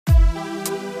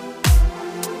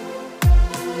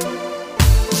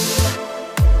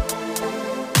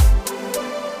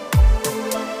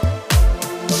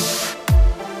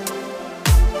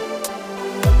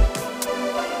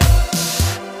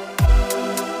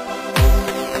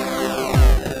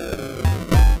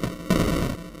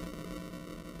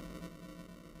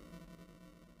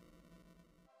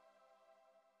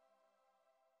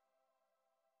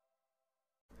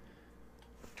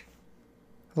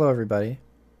Hello, everybody.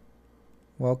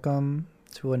 Welcome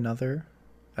to another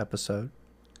episode.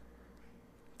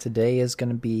 Today is going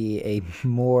to be a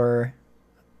more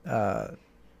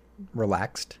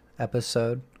relaxed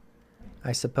episode,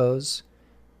 I suppose.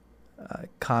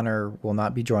 Connor will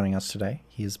not be joining us today.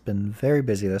 He's been very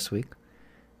busy this week.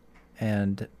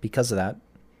 And because of that,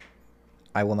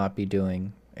 I will not be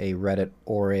doing a Reddit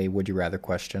or a Would You Rather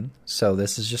question. So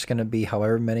this is just going to be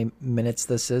however many minutes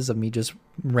this is of me just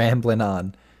rambling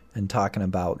on and talking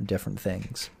about different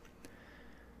things.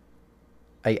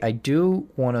 I do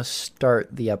want to start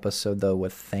the episode, though,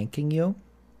 with thanking you,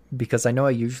 because I know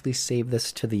I usually save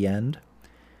this to the end.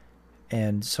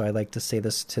 And so I like to say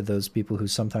this to those people who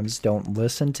sometimes don't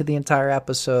listen to the entire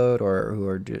episode or who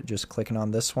are just clicking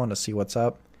on this one to see what's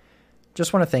up.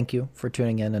 Just want to thank you for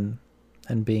tuning in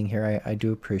and being here. I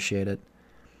do appreciate it.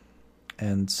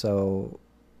 And so,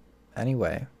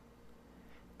 anyway,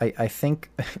 I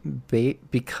think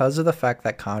because of the fact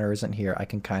that Connor isn't here, I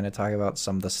can kind of talk about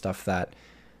some of the stuff that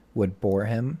would bore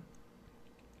him.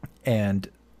 And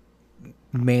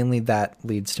mainly that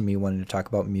leads to me wanting to talk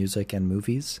about music and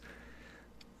movies.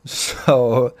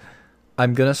 So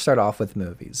I'm going to start off with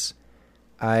movies.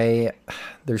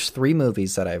 There's 3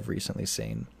 movies that I've recently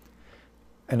seen.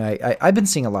 And I've been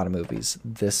seeing a lot of movies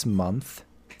this month.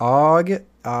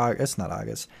 It's not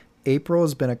August. April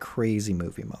has been a crazy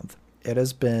movie month. It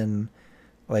has been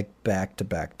like back to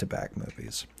back to back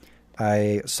movies.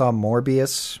 I saw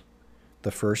Morbius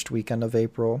the first weekend of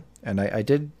April, and I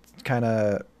did kind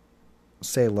of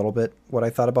say a little bit what I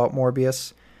thought about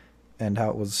Morbius and how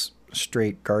it was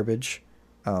straight garbage.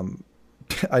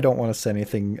 I don't want to say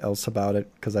anything else about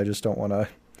it because I just don't want to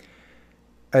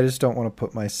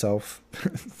put myself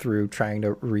through trying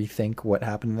to rethink what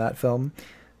happened in that film.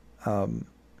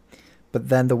 But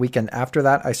then the weekend after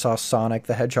that, I saw Sonic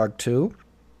the Hedgehog 2,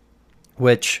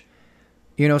 which,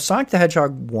 Sonic the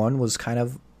Hedgehog 1 was kind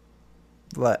of,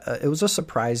 it was a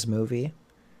surprise movie.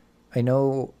 I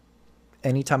know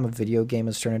anytime a video game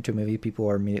is turned into a movie, people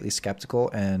are immediately skeptical,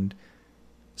 and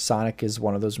Sonic is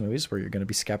one of those movies where you're going to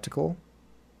be skeptical.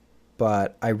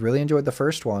 But I really enjoyed the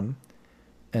first one.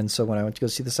 And so when I went to go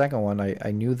see the second one,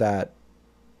 I knew that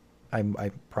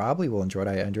I probably will enjoy it.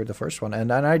 I enjoyed the first one,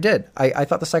 and I did. I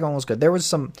thought the second one was good. There were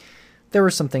some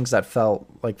things that felt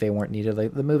like they weren't needed.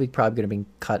 Like the movie probably could have been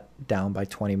cut down by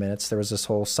 20 minutes. There was this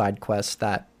whole side quest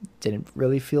that didn't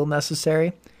really feel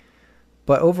necessary.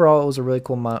 But overall, it was a really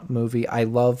cool movie. I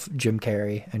love Jim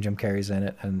Carrey, and Jim Carrey's in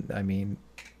it. And, I mean,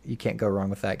 you can't go wrong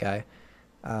with that guy.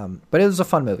 But it was a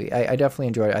fun movie. I definitely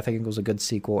enjoyed it. I think it was a good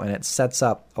sequel, and it sets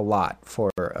up a lot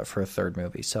for a third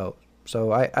movie. So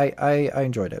I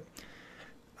enjoyed it.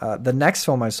 The next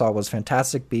film I saw was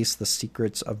Fantastic Beasts: The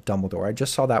Secrets of Dumbledore. I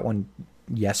just saw that one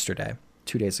yesterday,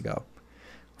 2 days ago,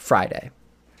 Friday.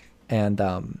 And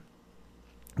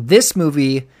this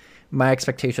movie, my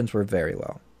expectations were very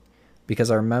low. Because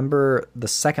I remember the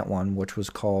second one, which was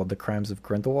called The Crimes of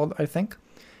Grindelwald, I think.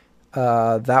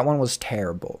 That one was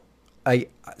terrible.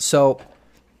 So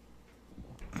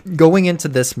going into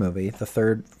this movie, the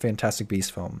third Fantastic Beasts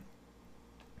film,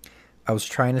 I was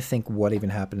trying to think what even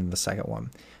happened in the second one.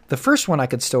 The first one I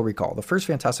could still recall. The first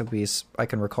Fantastic Beasts I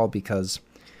can recall because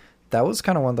that was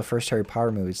kind of one of the first Harry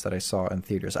Potter movies that I saw in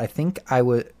theaters. I think I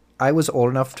was old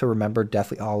enough to remember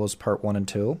Deathly Hallows Part 1 and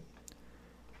 2.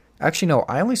 Actually, no,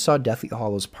 I only saw Deathly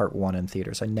Hallows Part 1 in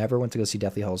theaters. I never went to go see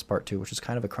Deathly Hallows Part 2, which is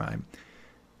kind of a crime.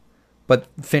 But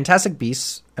Fantastic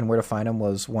Beasts and Where to Find Them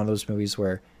was one of those movies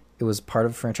where it was part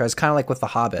of a franchise, kind of like with the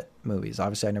Hobbit movies.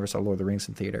 Obviously, I never saw Lord of the Rings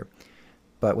in theater.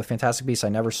 But with Fantastic Beasts, I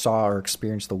never saw or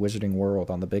experienced the Wizarding World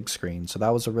on the big screen. So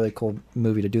that was a really cool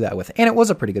movie to do that with. And it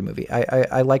was a pretty good movie.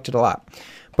 I liked it a lot.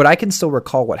 But I can still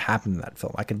recall what happened in that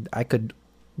film. I could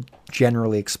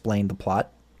generally explain the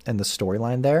plot and the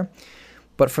storyline there.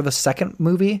 But for the second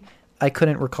movie, I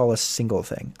couldn't recall a single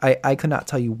thing. I could not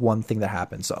tell you one thing that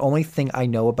happens. The only thing I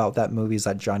know about that movie is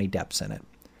that Johnny Depp's in it.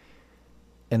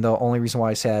 And the only reason why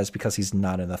I say that is because he's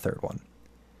not in the third one.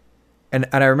 And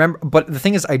I remember, but the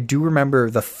thing is, I do remember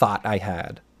the thought I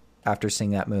had after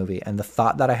seeing that movie. And the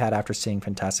thought that I had after seeing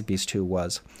Fantastic Beasts 2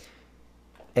 was,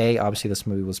 A, obviously this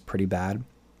movie was pretty bad.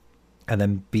 And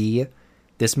then B,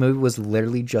 this movie was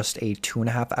literally just a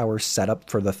 2.5 hour setup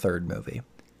for the third movie.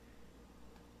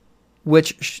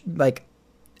 Which,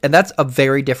 and that's a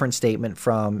very different statement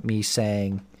from me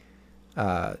saying,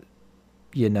 I'm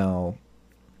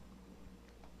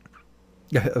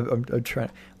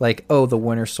trying, the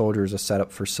Winter Soldier is a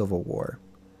setup for Civil War.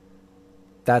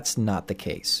 That's not the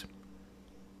case.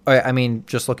 I mean,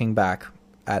 just looking back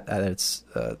at its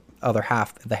other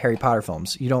half, the Harry Potter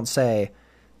films, you don't say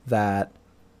that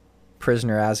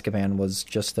Prisoner Azkaban was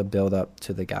just a build up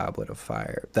to the Goblet of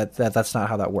Fire. That's not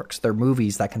how that works. They're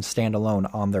movies that can stand alone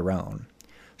on their own.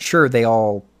 Sure, they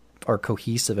all are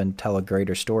cohesive and tell a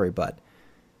greater story, but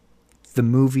the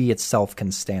movie itself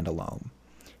can stand alone.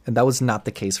 And that was not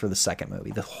the case for the second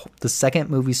movie. The second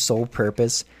movie's sole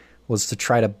purpose was to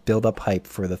try to build up hype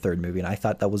for the third movie, and I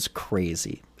thought that was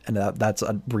crazy. And that's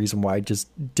a reason why I just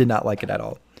did not like it at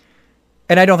all.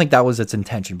 And I don't think that was its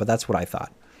intention, but that's what I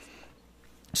thought.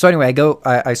 So anyway,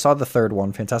 I saw the third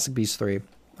one, Fantastic Beasts 3,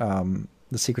 The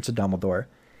Secrets of Dumbledore.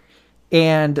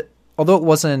 And although it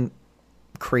wasn't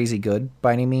crazy good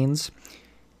by any means,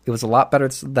 it was a lot better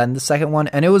than the second one.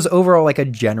 And it was overall like a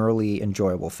generally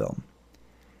enjoyable film.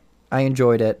 I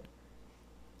enjoyed it.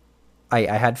 I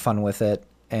had fun with it.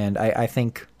 And I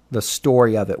think the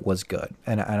story of it was good.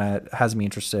 And it has me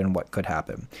interested in what could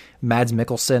happen. Mads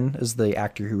Mikkelsen is the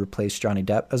actor who replaced Johnny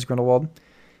Depp as Grindelwald.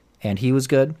 And he was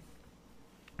good.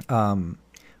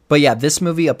 But yeah, this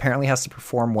movie apparently has to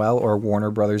perform well or Warner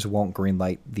Brothers won't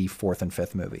greenlight the fourth and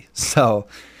fifth movie. So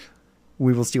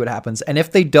we will see what happens. And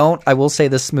if they don't, I will say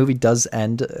this movie does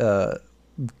end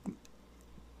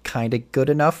kind of good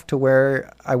enough to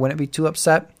where I wouldn't be too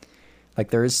upset.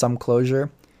 Like there is some closure,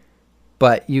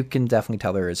 but you can definitely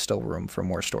tell there is still room for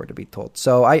more story to be told.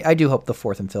 So I do hope the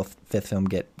fourth and fifth film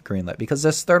get greenlit because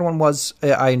this third one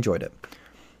I enjoyed it.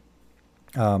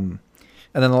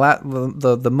 And then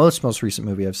the most recent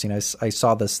movie I've seen, I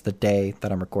saw this the day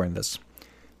that I'm recording this,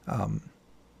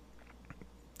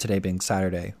 today being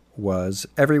Saturday, was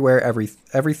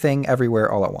Everything, Everywhere,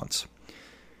 All at Once.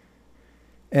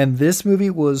 And this movie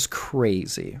was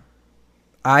crazy.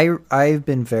 I've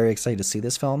been very excited to see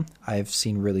this film. I've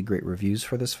seen really great reviews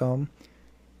for this film.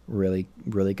 Really,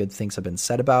 really good things have been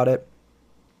said about it.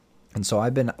 And so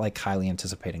I've been like highly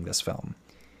anticipating this film.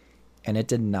 And it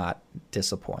did not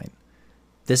disappoint.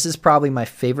 This is probably my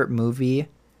favorite movie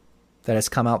that has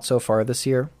come out so far this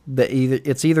year.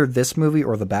 It's either this movie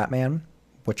or The Batman,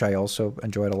 which I also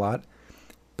enjoyed a lot.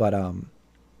 But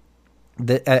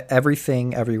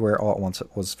Everything, Everywhere, All at Once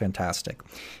was fantastic.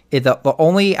 The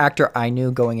only actor I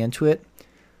knew going into it,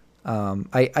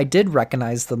 I did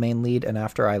recognize the main lead, and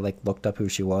after I looked up who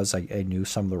she was, I knew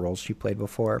some of the roles she played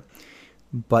before.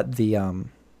 But the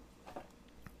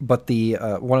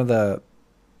one of the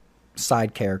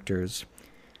side characters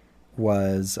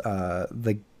was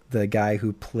the guy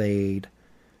who played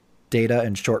Data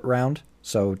in Short Round.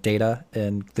 So Data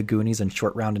in The Goonies and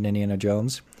Short Round in Indiana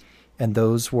Jones. And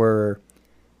those were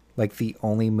like the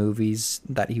only movies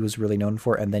that he was really known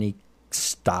for. And then he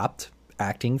stopped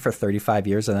acting for 35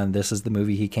 years. And then this is the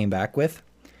movie he came back with.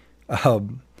 So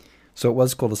it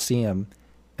was cool to see him.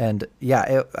 And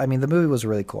yeah, the movie was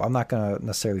really cool. I'm not going to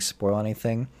necessarily spoil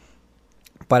anything.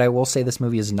 But I will say this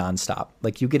movie is nonstop.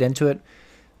 Like you get into it,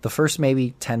 the first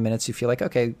maybe 10 minutes, you feel like,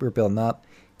 okay, we're building up.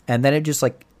 And then it just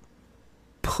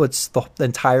puts the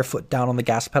entire foot down on the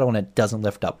gas pedal and it doesn't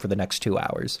lift up for the next 2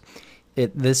 hours.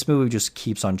 This movie just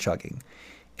keeps on chugging.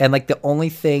 And the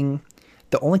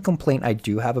only complaint I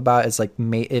do have about it is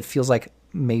it feels like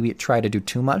maybe it tried to do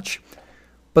too much.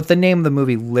 But the name of the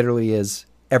movie literally is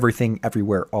Everything,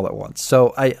 Everywhere, All at Once.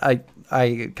 So I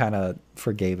kind of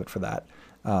forgave it for that.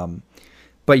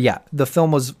 But yeah, the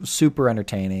film was super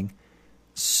entertaining,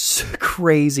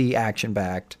 crazy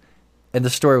action-packed, and the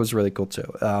story was really cool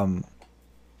too.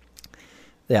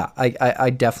 Yeah, I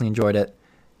definitely enjoyed it,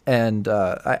 and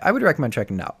I would recommend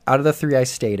checking it out. Out of the three I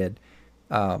stated,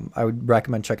 I would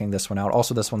recommend checking this one out.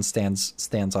 Also, this one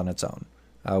stands on its own,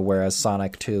 whereas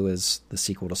Sonic 2 is the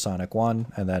sequel to Sonic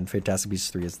 1, and then Fantastic Beasts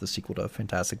 3 is the sequel to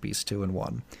Fantastic Beasts 2 and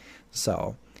 1.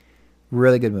 So,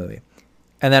 really good movie.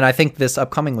 And then I think this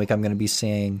upcoming week I'm going to be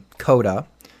seeing Coda,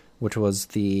 which was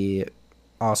the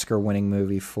Oscar-winning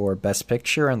movie for Best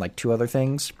Picture and 2 other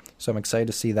things. So I'm excited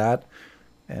to see that.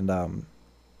 And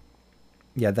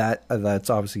yeah, that's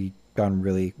obviously gotten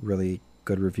really, really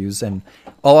good reviews. And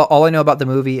all I know about the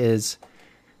movie is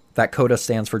that Coda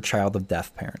stands for Child of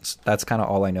Deaf Parents. That's kind of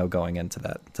all I know going into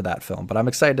that film. But I'm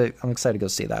excited to go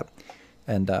see that,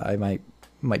 and I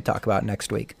might talk about it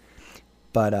next week.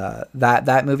 But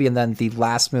that movie, and then the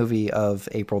last movie of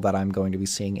April that I'm going to be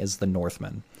seeing is The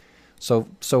Northman. So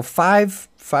five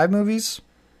movies,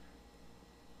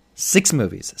 6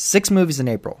 movies, 6 movies in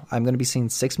April. I'm going to be seeing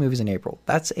 6 movies in April.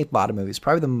 That's a lot of movies,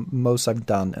 probably the most I've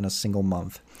done in a single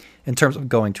month in terms of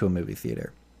going to a movie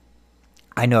theater.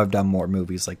 I know I've done more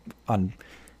movies on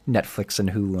Netflix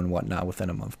and Hulu and whatnot within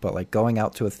a month, but going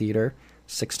out to a theater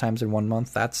 6 times in 1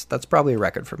 month, that's probably a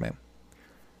record for me.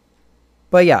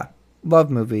 But yeah.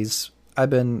 Love movies. I've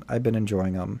been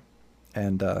enjoying them,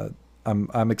 and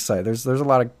I'm excited. There's a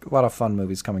lot of fun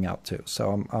movies coming out too,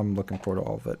 so I'm looking forward to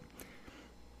all of it.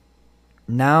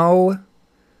 Now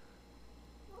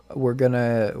we're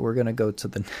gonna go to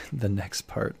the next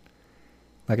part.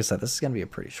 Like I said, this is gonna be a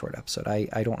pretty short episode.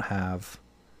 I don't have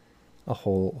a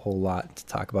whole lot to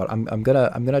talk about. I'm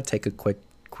gonna take a quick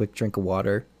drink of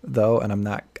water though, and I'm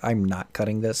not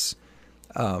cutting this.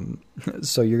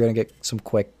 So you're gonna get some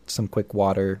quick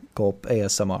water gulp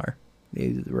ASMR,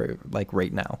 like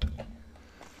right now.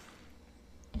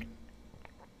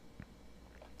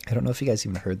 I don't know if you guys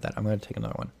even heard that. I'm gonna take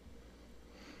another one.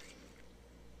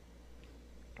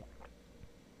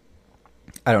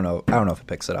 I don't know if it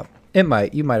picks it up. It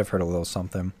might. You might have heard a little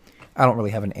something. I don't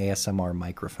really have an ASMR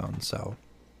microphone, so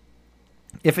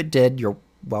if it did, you're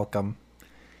welcome.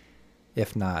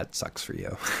 If not, it sucks for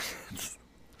you.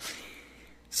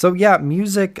 So yeah,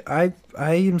 music. I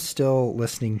am still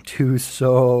listening to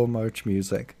so much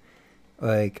music,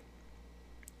 like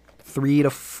 3 to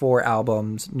 4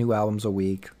 new albums a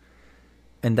week,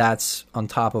 and that's on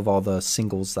top of all the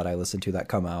singles that I listen to that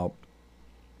come out.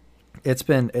 It's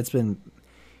been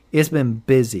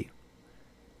busy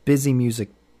music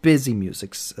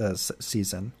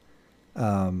season.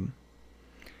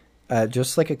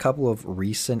 Just like a couple of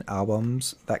recent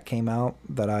albums that came out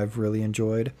that I've really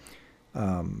enjoyed.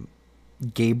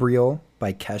 Gabriel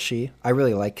by Keshi. I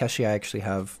really like Keshi. I actually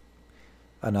have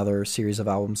another series of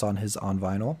albums on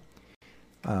vinyl.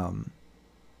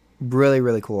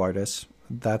 Really cool artist.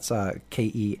 That's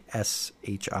Keshi.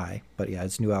 But yeah,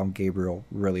 his new album Gabriel,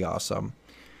 really awesome.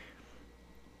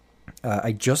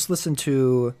 I just listened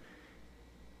to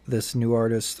this new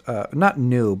artist, not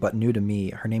new, but new to me.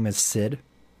 Her name is Syd,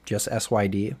 just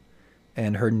SYD,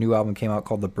 and her new album came out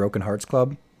called The Broken Hearts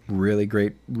Club. Really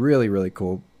great, really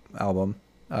cool album.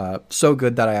 So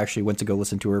good that I actually went to go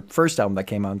listen to her first album that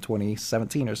came out in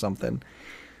 2017 or something.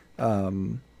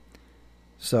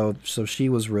 So she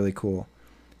was really cool.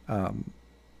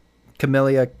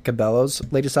 Camila Cabello's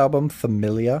latest album,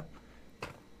 Familia.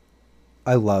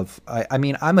 I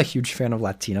mean, I'm a huge fan of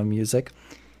Latino music,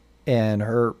 and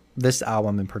this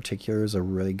album in particular is a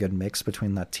really good mix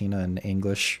between Latina and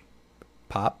English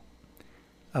pop.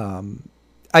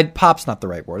 Pop's not the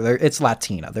right word. It's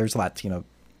Latina. There's Latino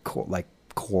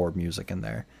core music in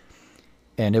there,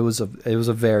 and it was a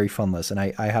very fun listen.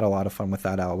 I had a lot of fun with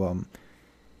that album.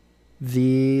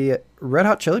 The Red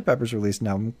Hot Chili Peppers released an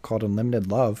album called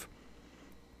Unlimited Love.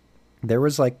 There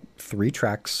was like 3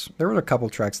 tracks. There were a couple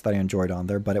tracks that I enjoyed on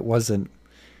there, but it wasn't.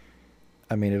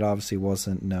 I mean, it obviously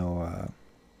wasn't no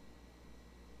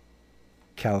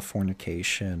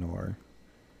Californication or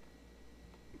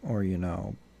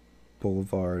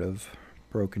Boulevard of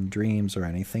Broken Dreams or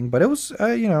anything. But it was,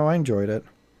 I enjoyed it.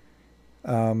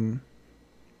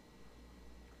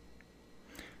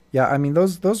 Yeah, I mean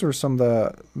those were some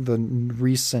of the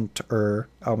recenter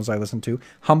albums I listened to.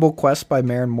 Humble Quest by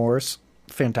Maren Morris.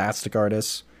 Fantastic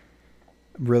artist.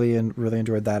 Really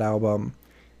enjoyed that album.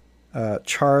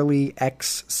 Charlie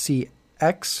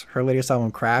XCX, her latest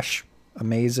album Crash,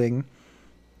 amazing.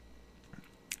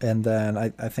 And then I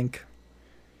think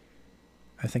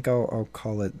I'll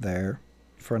call it there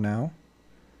for now.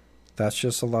 That's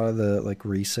just a lot of the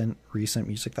recent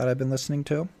music that I've been listening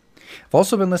to. I've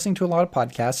also been listening to a lot of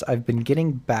podcasts. I've been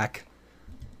getting back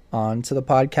onto the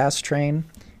podcast train.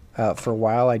 For a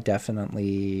while, I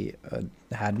definitely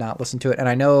had not listened to it. And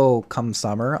I know come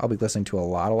summer, I'll be listening to a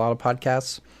lot of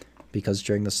podcasts, because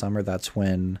during the summer, that's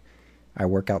when I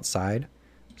work outside.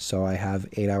 So I have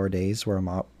 8-hour days where I'm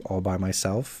all by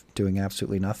myself doing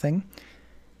absolutely nothing.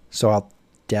 So I'll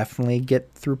definitely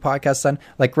get through podcasts then.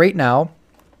 Like right now,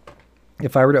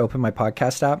 if I were to open my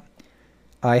podcast app,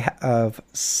 I have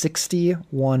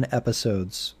 61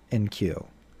 episodes in queue.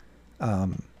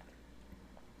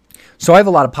 So I have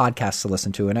a lot of podcasts to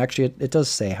listen to, and actually it does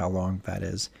say how long that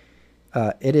is.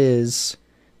 It is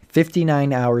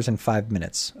 59 hours and 5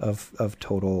 minutes of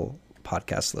total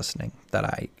podcast listening that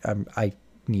I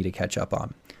need to catch up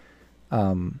on.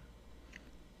 And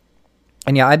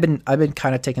yeah, I've been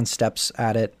kind of taking steps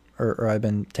at it, or I've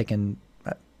been taking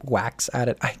whacks at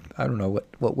it. I don't know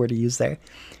what word to use there.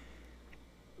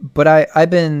 But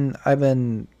I've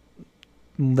been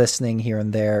listening here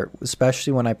and there,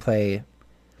 especially when I play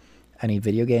any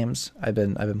video games. I've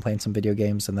been playing some video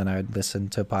games, and then I would listen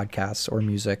to podcasts or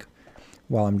music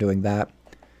while I'm doing that.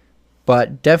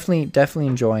 But definitely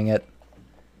enjoying it.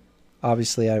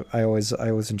 Obviously, I always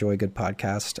enjoy a good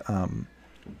podcast.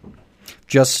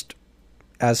 Just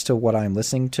as to what I'm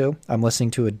listening to, I'm listening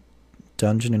to a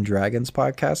Dungeons and Dragons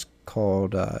podcast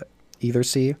called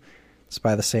Ethersea. It's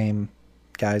by the same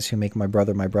guys who make My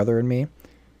Brother and Me,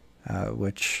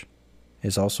 which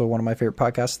is also one of my favorite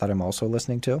podcasts that I'm also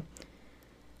listening to.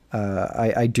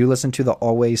 I do listen to the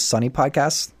Always Sunny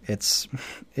podcast. It's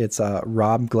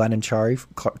Rob, Glenn, and Charky.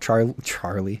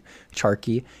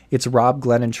 It's Rob,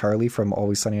 Glenn, and Charlie from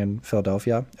Always Sunny in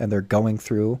Philadelphia, and they're going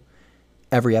through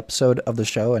every episode of the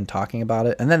show and talking about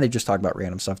it. And then they just talk about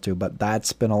random stuff too, but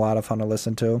that's been a lot of fun to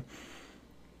listen to.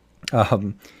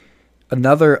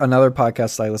 Another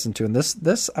podcast I listen to, and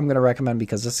this I'm going to recommend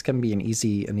because this can be an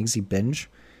easy binge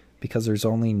because there's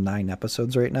only 9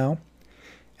 episodes right now.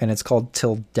 And it's called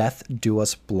Till Death Do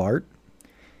Us Blart.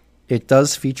 It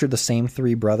does feature the same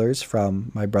 3 brothers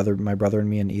from My Brother and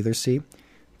Me and Ethersea,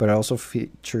 but it also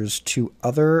features 2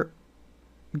 other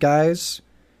guys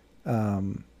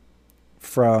from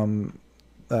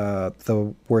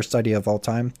The Worst Idea of All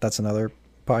Time. That's another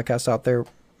podcast out there.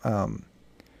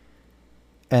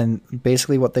 And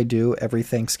basically what they do every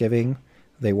Thanksgiving,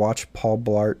 they watch Paul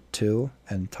Blart 2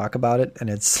 and talk about it, and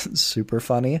it's super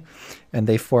funny. And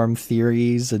they form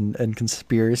theories and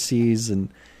conspiracies,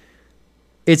 and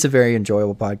it's a very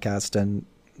enjoyable podcast. And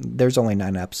there's only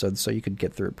 9 episodes, so you could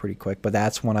get through it pretty quick. But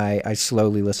that's when I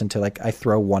slowly listen to, like, I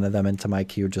throw one of them into my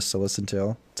queue just to listen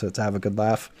to have a good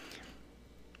laugh.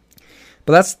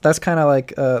 But that's kind of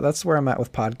like, that's where I'm at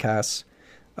with podcasts.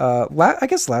 I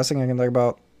guess last thing I can talk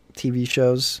about TV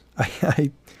shows,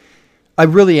 I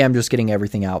really am just getting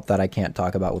everything out that I can't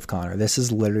talk about with Connor. This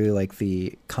is literally like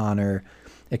the Connor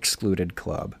excluded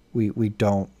club. We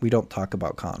don't talk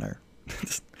about Connor.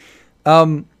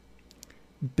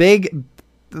 Big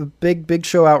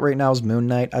show out right now is Moon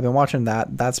Knight. I've been watching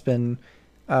that. That's been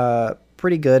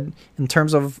pretty good. In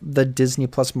terms of the Disney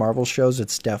Plus Marvel shows,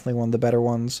 it's definitely one of the better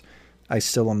ones. I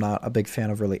still am not a big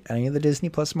fan of really any of the Disney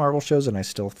Plus Marvel shows, and I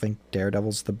still think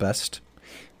Daredevil's the best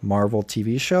Marvel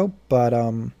TV show, but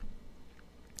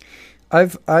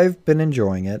I've been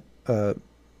enjoying it.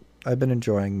 I've been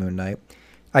enjoying Moon Knight.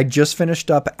 I just finished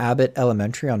up Abbott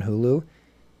Elementary on Hulu.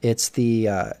 It's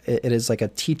it is like a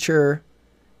teacher.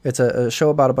 It's a show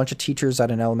about a bunch of teachers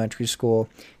at an elementary school,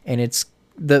 and it's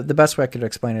the best way I could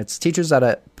explain it. It's teachers at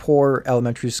a poor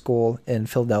elementary school in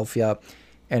Philadelphia,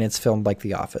 and it's filmed like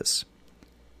The Office,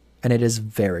 and it is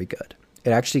very good.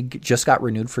 It actually just got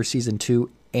renewed for season 2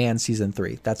 and season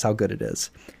 3. That's how good it is.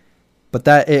 But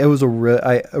it was a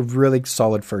really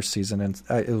solid first season, and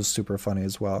it was super funny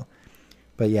as well.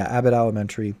 But yeah, Abbott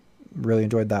Elementary, really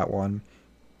enjoyed that one.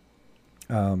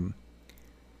 What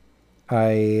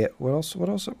else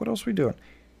are we doing?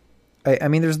 I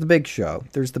mean, there's The Big Show.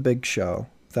 There's The Big Show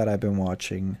that I've been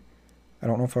watching. I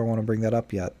don't know if I want to bring that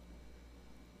up yet.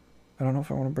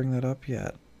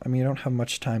 I mean, I don't have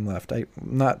much time left.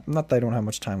 Not that I don't have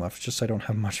much time left, just I don't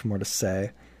have much more to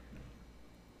say.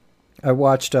 I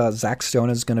watched Zach Stone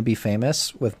Is Gonna Be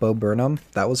Famous with Bo Burnham.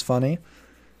 That was funny.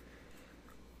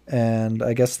 And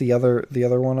I guess the other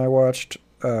one I watched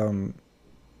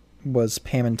was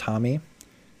Pam and Tommy.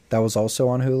 That was also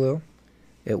on Hulu.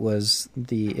 It was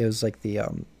like the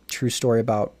true story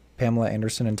about Pamela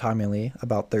Anderson and Tommy Lee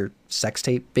about their sex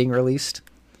tape being released,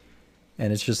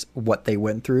 and it's just what they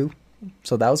went through.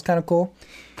 So that was kind of cool.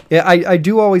 Yeah, I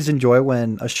do always enjoy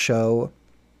when a show.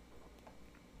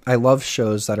 I love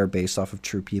shows that are based off of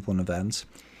true people and events.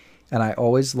 And I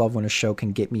always love when a show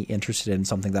can get me interested in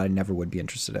something that I never would be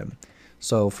interested in.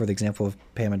 So for the example of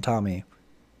Pam and Tommy,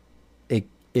 it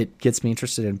gets me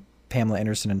interested in Pamela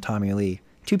Anderson and Tommy Lee,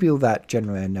 2 people that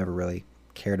generally I never really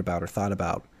cared about or thought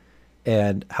about,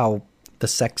 and how the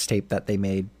sex tape that they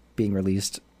made being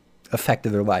released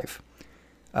affected their life.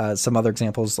 Some other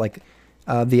examples like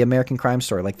the American Crime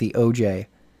Story, like the O.J.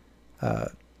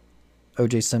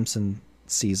 Simpson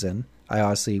season. I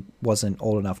honestly wasn't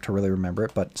old enough to really remember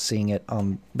it, but seeing it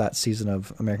on that season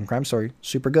of American Crime Story,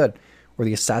 super good. Or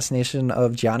the assassination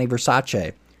of Gianni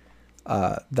Versace.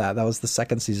 That was the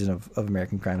second season of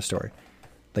American Crime Story.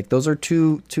 Like those are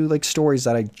two like stories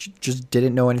that I just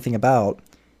didn't know anything about,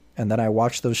 and then I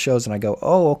watched those shows and I go,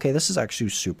 oh, okay, this is actually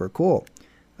super cool.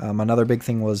 Another big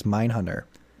thing was Mindhunter,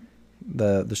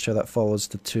 the show that follows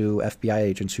the 2 FBI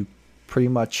agents who pretty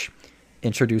much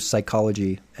introduce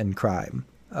psychology and crime.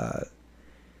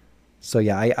 So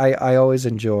yeah, I always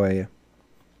enjoy,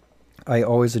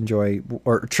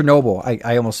 or Chernobyl.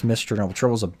 I almost missed Chernobyl.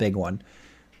 Chernobyl's a big one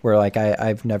where like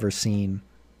I've never seen,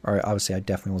 or obviously I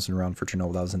definitely wasn't around for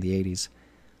Chernobyl. That was in the 80s,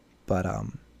 but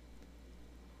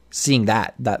seeing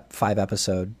that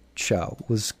 5-episode show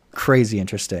was crazy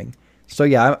interesting. So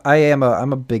yeah, I'm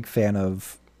a big fan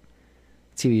of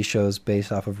TV shows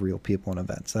based off of real people and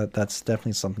events. That's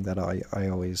definitely something that I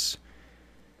always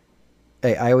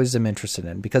am interested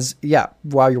in, because yeah,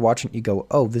 while you're watching it, you go,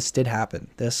 oh, this did happen.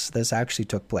 This actually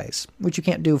took place, which you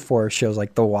can't do for shows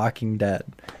like The Walking Dead.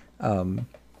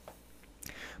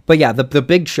 But yeah, the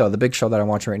big show that I'm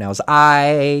watching right now is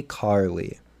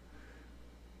iCarly.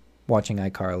 Watching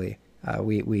iCarly.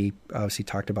 We obviously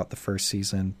talked about the first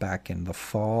season back in the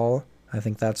fall. I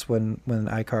think that's when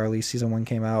iCarly season 1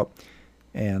 came out.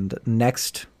 And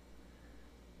next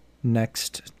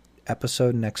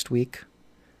episode next week,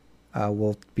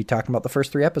 we'll be talking about the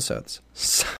first 3 episodes.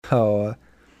 So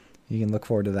you can look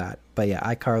forward to that. But yeah,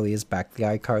 iCarly is back. The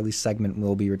iCarly segment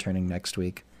will be returning next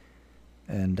week,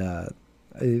 and I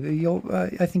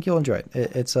think you'll enjoy it.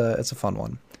 It's a fun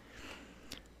one.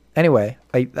 Anyway,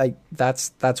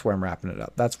 that's where I'm wrapping it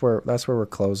up. That's where we're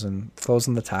closing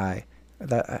the tie.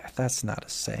 That's not a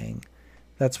saying.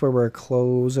 That's where we're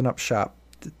closing up shop,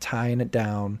 tying it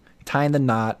down, tying the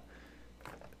knot.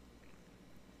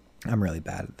 I'm really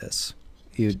bad at this.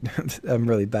 I'm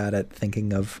really bad at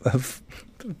thinking of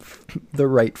the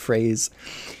right phrase.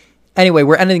 Anyway,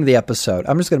 we're ending the episode.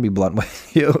 I'm just going to be blunt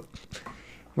with you.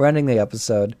 We're ending the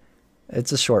episode.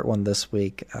 It's a short one this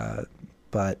week,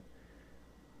 but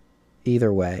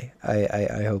either way,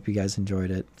 I hope you guys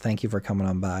enjoyed it. Thank you for coming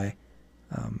on by.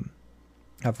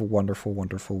 Have a wonderful,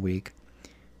 wonderful week.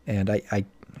 And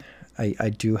I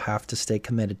do have to stay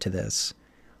committed to this.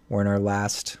 We're in our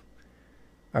last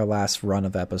run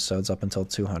of episodes up until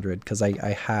 200, because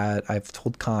I've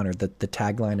told Connor that the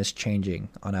tagline is changing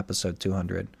on episode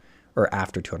 200, or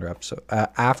after 200 episode.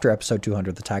 After episode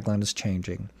 200, the tagline is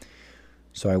changing.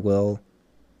 So I will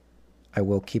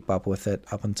keep up with it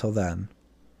up until then.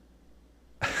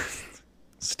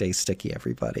 Stay sticky,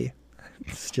 everybody.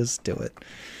 Just do it.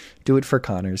 Do it for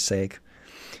Connor's sake.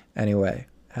 Anyway,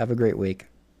 have a great week.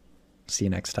 See you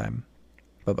next time.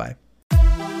 Bye-bye.